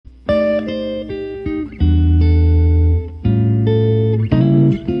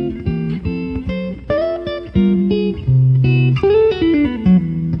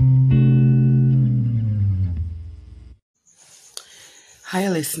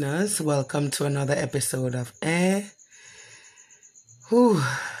listeners. Welcome to another episode of Air. Whew.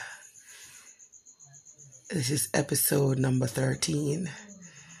 This is episode number 13.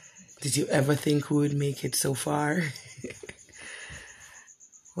 Did you ever think we would make it so far?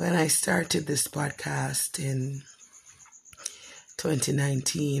 When I started this podcast in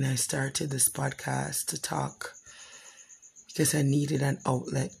 2019, I started this podcast to talk because I needed an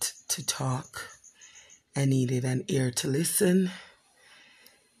outlet to talk. I needed an ear to listen.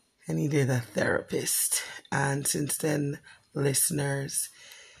 I needed a therapist. And since then, listeners,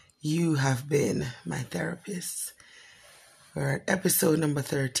 you have been my therapist. We're at episode number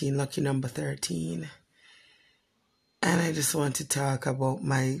 13, lucky number 13. And I just want to talk about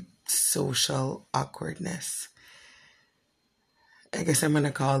my social awkwardness. I guess I'm going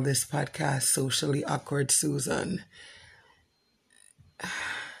to call this podcast Socially Awkward Susan.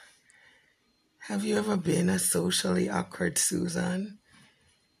 Have you ever been a socially awkward Susan?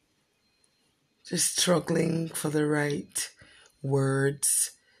 Just struggling for the right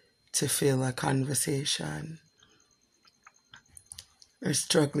words to fill a conversation. Or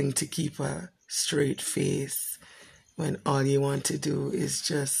struggling to keep a straight face when all you want to do is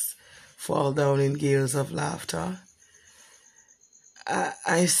just fall down in gales of laughter.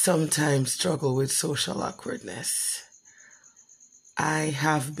 I sometimes struggle with social awkwardness. I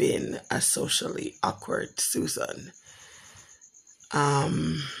have been a socially awkward Susan.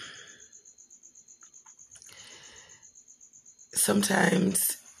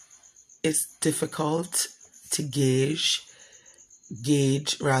 Sometimes it's difficult to gauge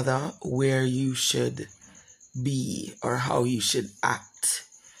where you should be or how you should act.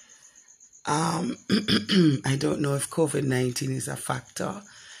 I don't know if COVID-19 is a factor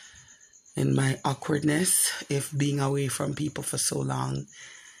in my awkwardness, if being away from people for so long,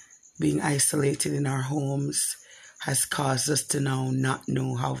 being isolated in our homes has caused us to now not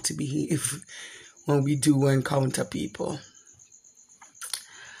know how to behave when we do encounter people.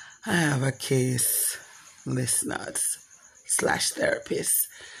 I have a case, listeners / therapists.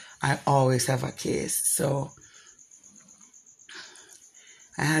 I always have a case. So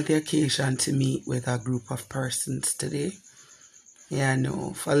I had the occasion to meet with a group of persons today. Yeah,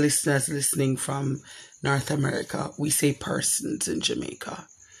 no, for listeners listening from North America, we say persons in Jamaica.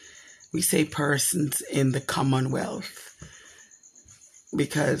 We say persons in the Commonwealth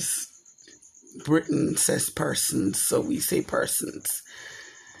because Britain says persons, so we say persons.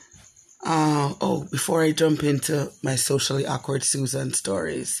 Before I jump into my socially awkward Susan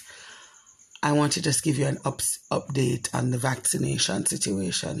stories, I want to just give you an update on the vaccination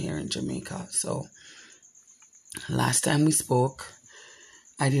situation here in Jamaica. So, last time we spoke,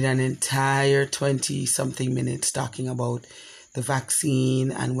 I did an entire 20-something minutes talking about the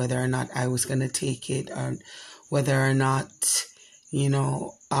vaccine and whether or not I was going to take it, or whether or not,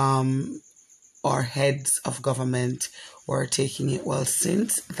 our heads of government were taking it. Well,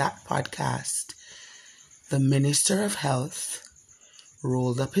 since that podcast, the Minister of Health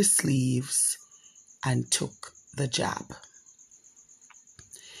rolled up his sleeves and took the jab.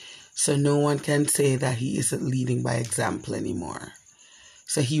 So no one can say that he isn't leading by example anymore.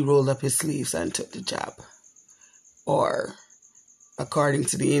 So he rolled up his sleeves and took the jab. Or, according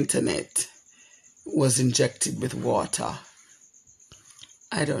to the internet, was injected with water.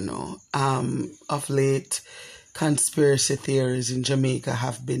 I don't know. Of late, conspiracy theories in Jamaica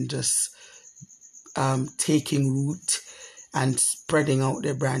have been just taking root and spreading out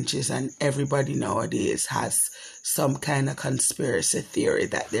their branches, and everybody nowadays has some kind of conspiracy theory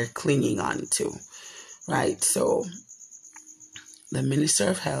that they're clinging on to, right? So the Minister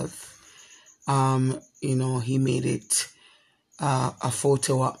of Health, he made it a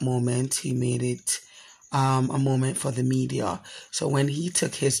photo op moment. He made it a moment for the media. So when he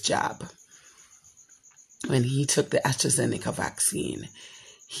took his jab, when he took the AstraZeneca vaccine,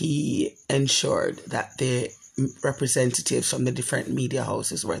 he ensured that the representatives from the different media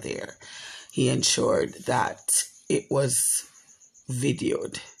houses were there. He ensured that it was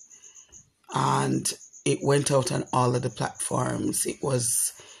videoed and it went out on all of the platforms. It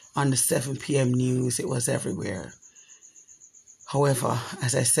was on the 7 p.m. news. It was everywhere. However,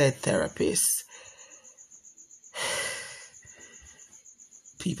 as I said, therapists,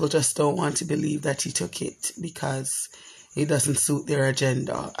 people just don't want to believe that he took it because it doesn't suit their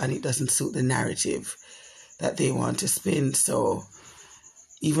agenda and it doesn't suit the narrative that they want to spin. So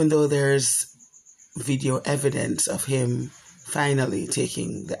even though there's video evidence of him finally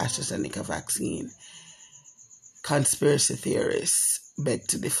taking the AstraZeneca vaccine, conspiracy theorists beg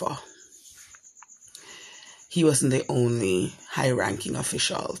to differ. He wasn't the only high-ranking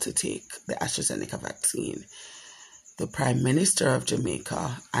official to take the AstraZeneca vaccine. the Prime Minister of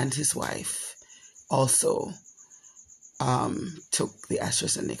Jamaica and his wife also took the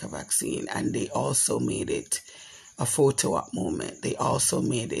AstraZeneca vaccine, and they also made it a photo op moment. They also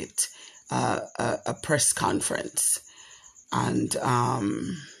made it a press conference. And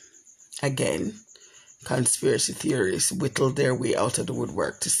again, conspiracy theorists whittled their way out of the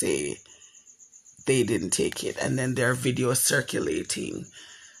woodwork to say they didn't take it. And then there are videos circulating,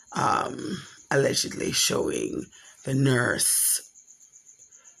 allegedly showing the nurse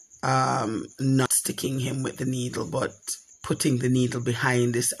not sticking him with the needle, but putting the needle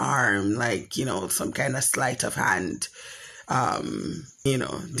behind his arm, like, some kind of sleight of hand,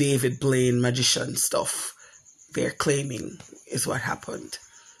 David Blaine magician stuff, they're claiming is what happened.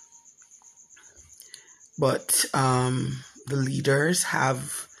 But the leaders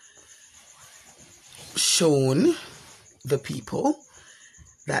have shown the people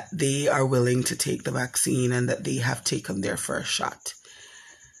that they are willing to take the vaccine and that they have taken their first shot.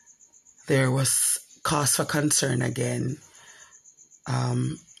 There was cause for concern again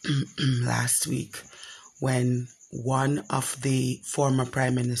last week when one of the former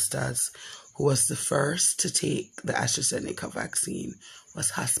prime ministers who was the first to take the AstraZeneca vaccine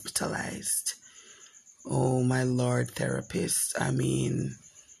was hospitalized. Oh my Lord, therapist. I mean,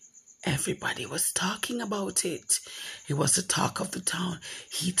 everybody was talking about it. It was the talk of the town.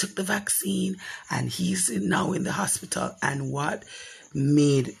 He took the vaccine and he's now in the hospital. And what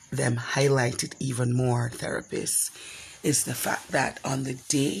made them highlight it even more, therapists, is the fact that on the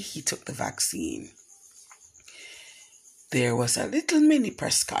day he took the vaccine, there was a little mini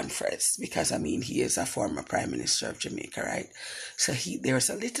press conference because, he is a former Prime Minister of Jamaica, right? So there was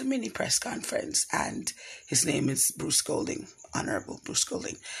a little mini press conference, and his name is Bruce Golding, Honorable Bruce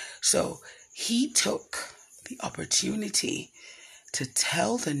Golding. So he took the opportunity to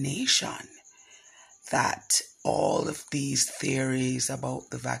tell the nation that all of these theories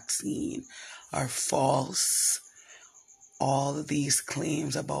about the vaccine are false. All of these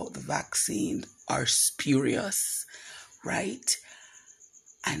claims about the vaccine are spurious, right?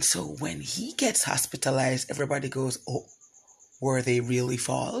 And so when he gets hospitalized, everybody goes, oh, were they really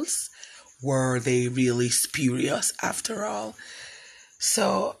false? Were they really spurious after all?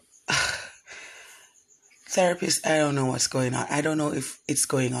 So, therapists, I don't know what's going on. I don't know if it's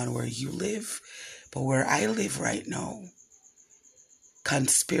going on where you live, but where I live right now,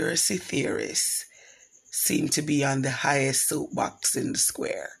 conspiracy theorists seem to be on the highest soapbox in the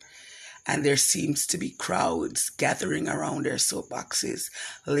square. And there seems to be crowds gathering around their soapboxes,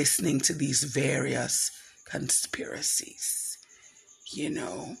 listening to these various conspiracies.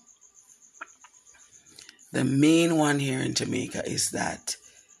 The main one here in Jamaica is that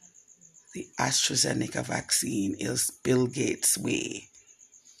the AstraZeneca vaccine is Bill Gates' way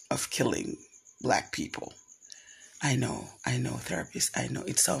of killing Black people. I know, therapists, I know.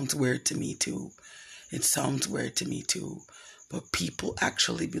 It sounds weird to me too. But people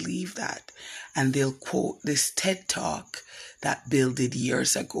actually believe that. And they'll quote this TED Talk that Bill did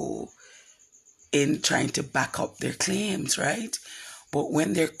years ago in trying to back up their claims, right? But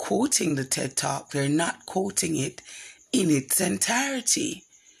when they're quoting the TED Talk, they're not quoting it in its entirety.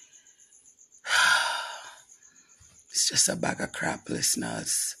 It's just a bag of crap,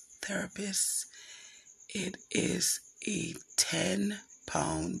 listeners, therapists. It is a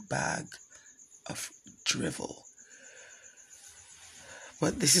 10-pound bag of drivel.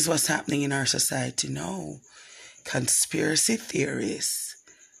 But this is what's happening in our society now. Conspiracy theorists,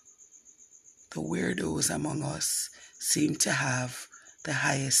 the weirdos among us, seem to have the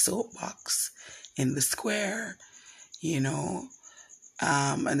highest soapbox in the square,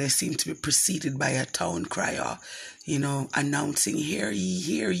 and they seem to be preceded by a town crier, announcing, hear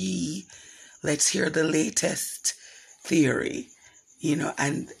ye, let's hear the latest theory,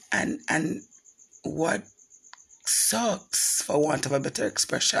 and what sucks, for want of a better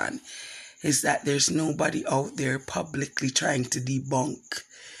expression, is that there's nobody out there publicly trying to debunk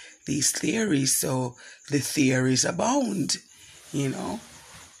these theories. So the theories abound,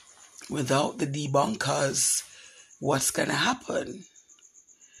 Without the debunkers, what's going to happen?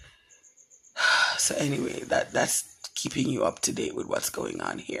 So anyway, that's keeping you up to date with what's going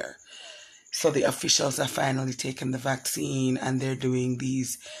on here. So the officials have finally taken the vaccine, and they're doing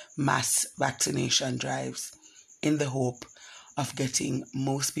these mass vaccination drives in the hope of getting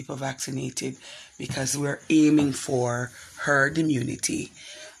most people vaccinated, because we're aiming for herd immunity.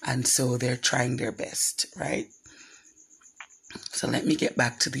 And so they're trying their best, right? So let me get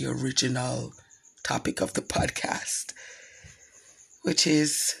back to the original topic of the podcast, which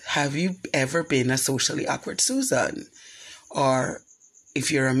is, have you ever been a socially awkward Susan? Or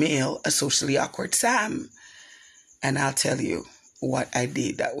if you're a male, a socially awkward Sam? And I'll tell you what I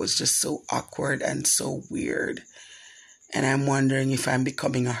did that was just so awkward and so weird. And I'm wondering if I'm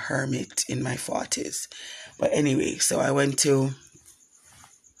becoming a hermit in my 40s. But anyway, so I went to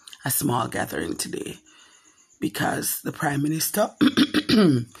a small gathering today because the Prime Minister,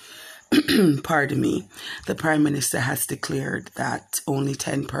 pardon me, the Prime Minister has declared that only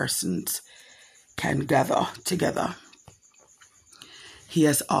 10 persons can gather together. He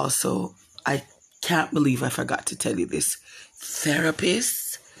has also, I can't believe I forgot to tell you this,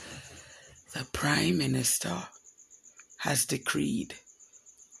 therapists, the Prime Minister has decreed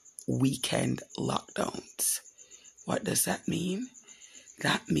weekend lockdowns. What does that mean?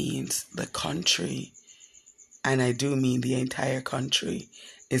 That means the country, and I do mean the entire country,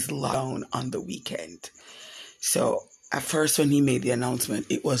 is locked down on the weekend. So at first when he made the announcement,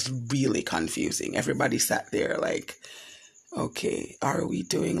 it was really confusing. Everybody sat there like, okay, are we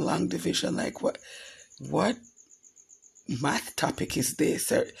doing long division? Like what math topic is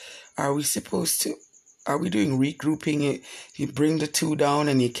this? Or are we supposed to, are we doing regrouping it? You bring the 2 down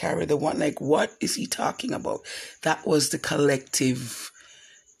and you carry the 1. Like, what is he talking about? That was the collective,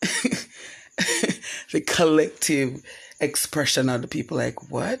 the collective expression of the people. Like,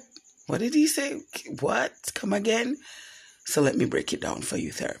 what? What did he say? What? Come again? So let me break it down for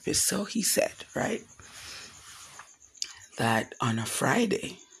you, therapists. So he said, right, that on a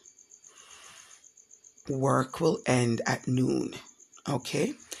Friday, work will end at noon.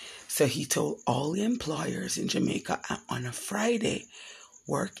 Okay? So he told all the employers in Jamaica on a Friday,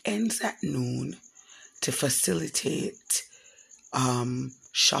 work ends at noon to facilitate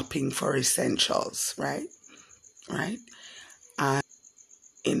shopping for essentials, right? Right? And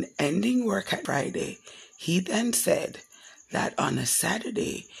in ending work at Friday, he then said that on a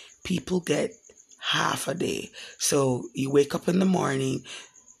Saturday, people get half a day. So you wake up in the morning.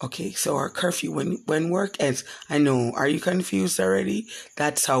 Okay, so our curfew, when work ends, I know, are you confused already?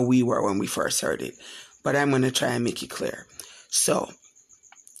 That's how we were when we first heard it. But I'm going to try and make it clear. So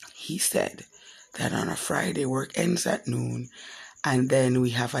he said that on a Friday, work ends at noon, and then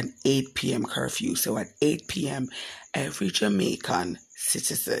we have an 8 p.m. curfew. So at 8 p.m., every Jamaican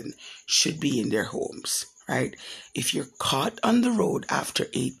citizen should be in their homes, right? If you're caught on the road after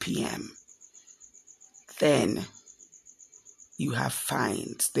 8 p.m., then you have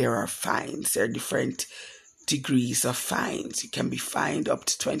fines. There are fines. There are different degrees of fines. You can be fined up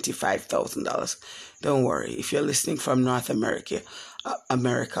to $25,000. Don't worry. If you're listening from North America,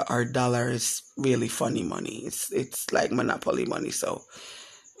 our dollar is really funny money. It's like monopoly money. So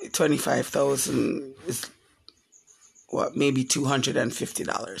 25,000 is what, maybe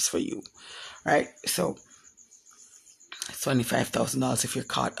 $250 for you, right? So $25,000 if you're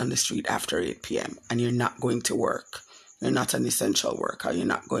caught on the street after 8 p.m. and you're not going to work. You're not an essential worker. You're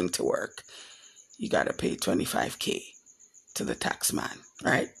not going to work. You got to pay $25K to the tax man,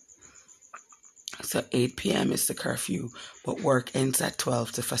 right? So 8 p.m. is the curfew, but work ends at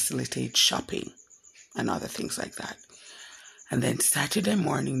 12 to facilitate shopping and other things like that. And then Saturday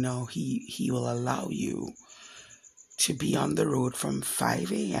morning, now, he will allow you to be on the road from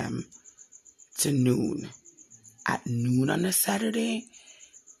 5 a.m. to noon. At noon on a Saturday,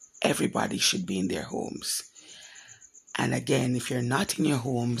 everybody should be in their homes. And again, if you're not in your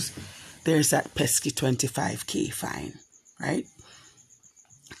homes, there's that pesky $25K fine, right?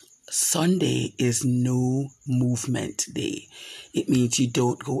 Sunday is no movement day. It means you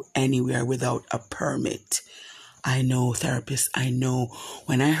don't go anywhere without a permit. I know, therapists, I know.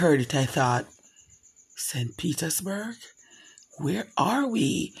 When I heard it, I thought, St. Petersburg? Where are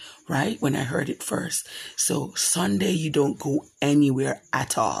we? Right? When I heard it first. So Sunday, you don't go anywhere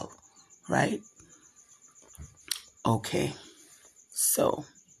at all, right? Okay, so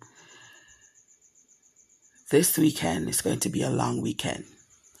this weekend is going to be a long weekend,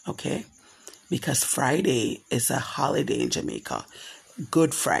 okay? Because Friday is a holiday in Jamaica.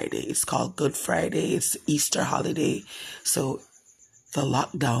 Good Friday. It's called Good Friday. It's Easter holiday. So the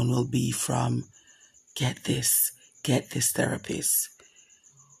lockdown will be from, get this therapist,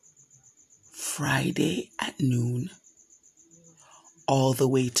 Friday at noon all the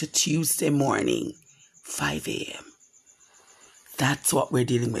way to Tuesday morning, 5 a.m. That's what we're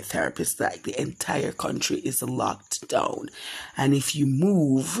dealing with, therapists. Like, the entire country is locked down. And if you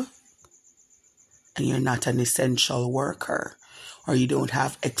move and you're not an essential worker or you don't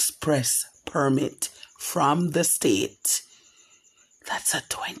have express permit from the state, that's a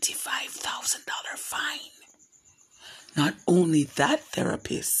 $25,000 fine. Not only that,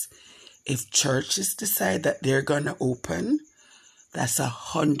 therapists, if churches decide that they're going to open, that's a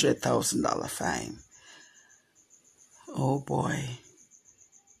 $100,000 fine. Oh boy,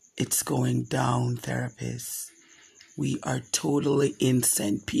 it's going down, therapists. we are totally in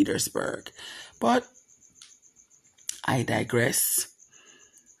St. Petersburg. But I digress.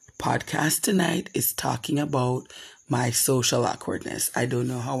 Podcast tonight is talking about my social awkwardness. I don't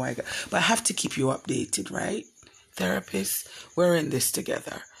know how I got, but I have to keep you updated, right? Therapists, we're in this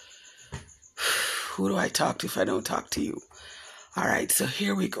together. Who do I talk to if I don't talk to you? All right, so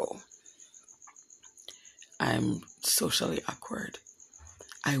here we go. I'm socially awkward.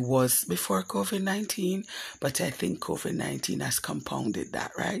 I was before COVID-19, but I think COVID-19 has compounded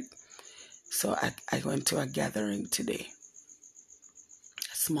that, right? So I went to a gathering today,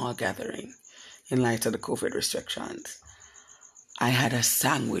 a small gathering, in light of the COVID restrictions. I had a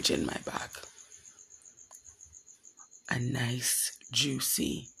sandwich in my bag, a nice,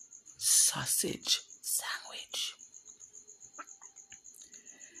 juicy sausage sandwich.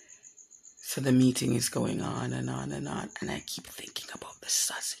 So the meeting is going on and on and on, and I keep thinking about the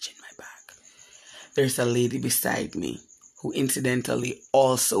sausage in my bag. There's a lady beside me who incidentally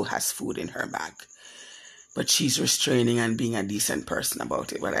also has food in her bag, but she's restraining and being a decent person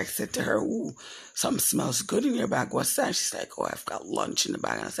about it. But I said to her, "Ooh, something smells good in your bag. What's that?" She's like, "Oh, I've got lunch in the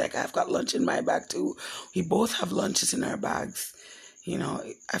bag." And I was like, "I've got lunch in my bag too." We both have lunches in our bags. You know,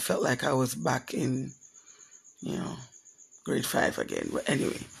 I felt like I was back in, grade 5 again. But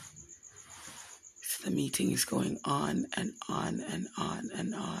anyway, so the meeting is going on and on and on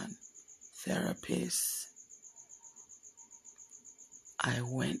and on. Therapists. I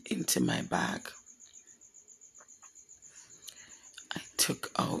went into my bag. I took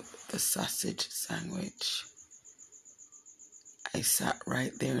out the sausage sandwich. I sat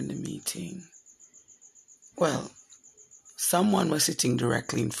right there in the meeting. Well, someone was sitting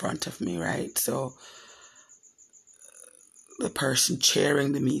directly in front of me, right? So the person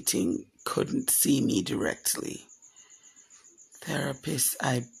chairing the meeting couldn't see me directly. Therapist,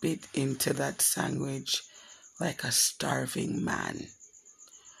 I bit into that sandwich like a starving man.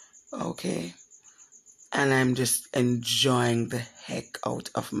 Okay? And I'm just enjoying the heck out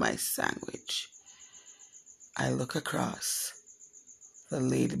of my sandwich. I look across. The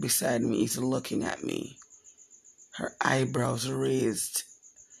lady beside me is looking at me. Her eyebrows raised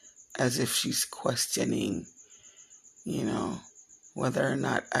as if she's questioning, whether or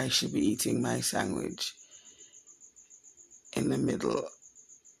not I should be eating my sandwich in the middle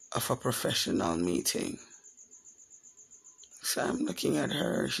of a professional meeting. So I'm looking at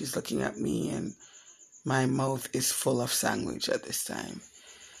her, she's looking at me, and my mouth is full of sandwich at this time.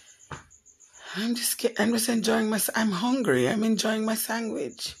 I'm just enjoying I'm hungry. I'm enjoying my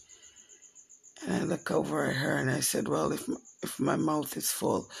sandwich. And I look over at her and I said, well, if my mouth is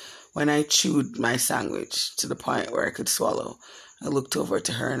full, when I chewed my sandwich to the point where I could swallow, I looked over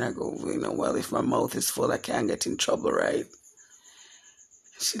to her and I go, well, if my mouth is full, I can't get in trouble, right?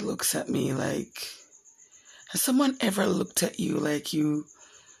 She looks at me like, has someone ever looked at you like you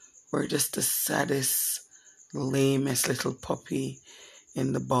were just the saddest, lamest little puppy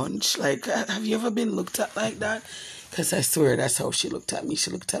in the bunch? Like, have you ever been looked at like that? Because I swear that's how she looked at me.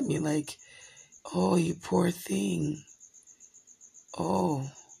 She looked at me like, oh, you poor thing. Oh,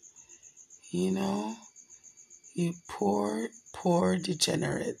 you poor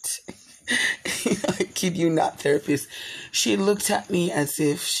degenerate. I kid you not, therapist. She looked at me as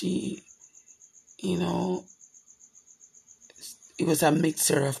if she, it was a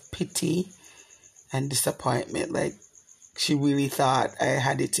mixture of pity and disappointment. Like, she really thought I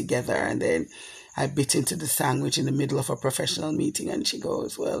had it together, and then I bit into the sandwich in the middle of a professional meeting, and she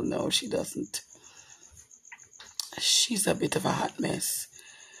goes, well, no, she doesn't. She's a bit of a hot mess.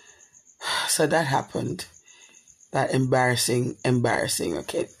 So that happened. That embarrassing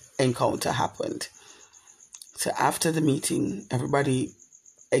encounter happened. So after the meeting, everybody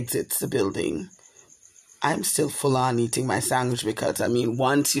exits the building. I'm still full on eating my sandwich because,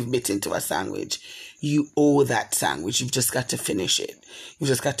 once you've bit into a sandwich, you owe that sandwich. You've just got to finish it. You've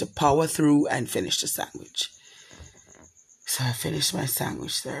just got to power through and finish the sandwich. So I finished my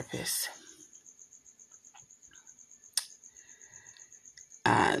sandwich, therapist.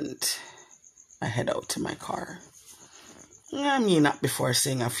 And I head out to my car. Not before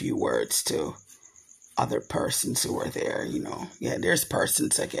saying a few words to other persons who were there, Yeah, there's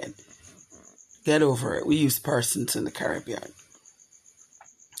persons again. Get over it. We use persons in the Caribbean.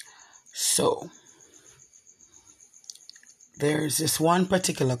 So, there's this one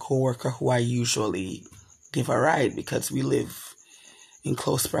particular coworker who I usually give a ride because we live in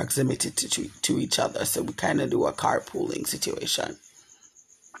close proximity to each other. So we kind of do a carpooling situation.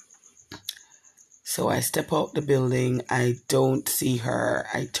 So I step out the building. I don't see her.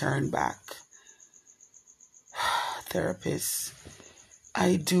 I turn back. Therapist,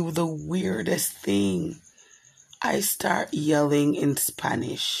 I do the weirdest thing. I start yelling in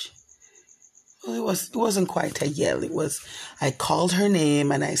Spanish. Well, it wasn't quite a yell. I called her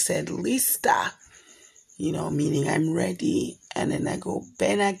name and I said, Lista, meaning I'm ready. And then I go,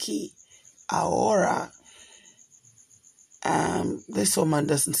 ven aquí, ahora. This woman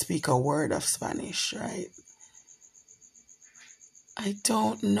doesn't speak a word of Spanish, right? I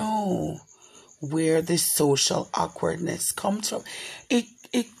don't know where this social awkwardness comes from.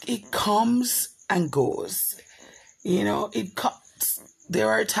 It comes and goes. It comes. There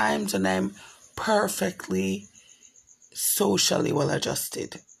are times when I'm perfectly socially well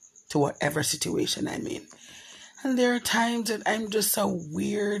adjusted to whatever situation I'm in. And there are times that I'm just a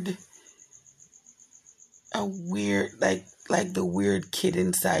weird, like the weird kid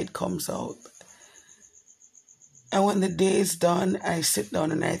inside comes out. And when the day is done, I sit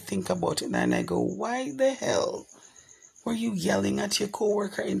down and I think about it and I go, why the hell were you yelling at your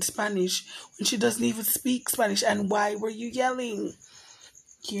coworker in Spanish when she doesn't even speak Spanish? And why were you yelling?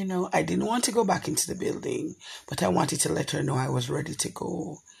 I didn't want to go back into the building, but I wanted to let her know I was ready to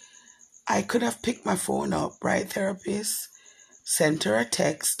go. I could have picked my phone up, right, therapist? Sent her a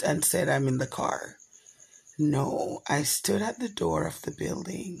text and said I'm in the car. No, I stood at the door of the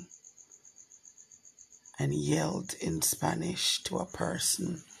building and yelled in Spanish to a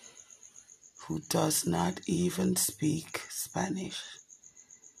person who does not even speak Spanish.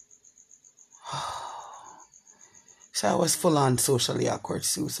 So I was full on socially awkward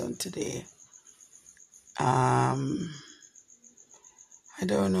Susan today. I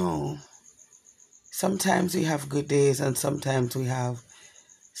don't know. Sometimes we have good days and sometimes we have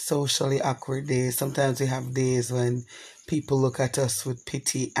socially awkward days. Sometimes we have days when people look at us with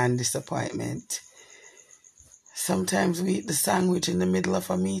pity and disappointment. Sometimes we eat the sandwich in the middle of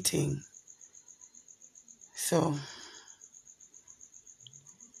a meeting. So,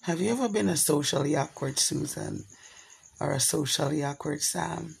 have you ever been a socially awkward Susan or a socially awkward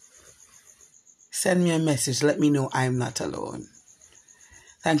Sam? Send me a message. Let me know I'm not alone.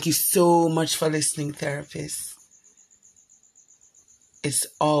 Thank you so much for listening, therapist. It's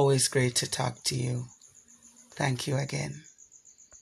always great to talk to you. Thank you again.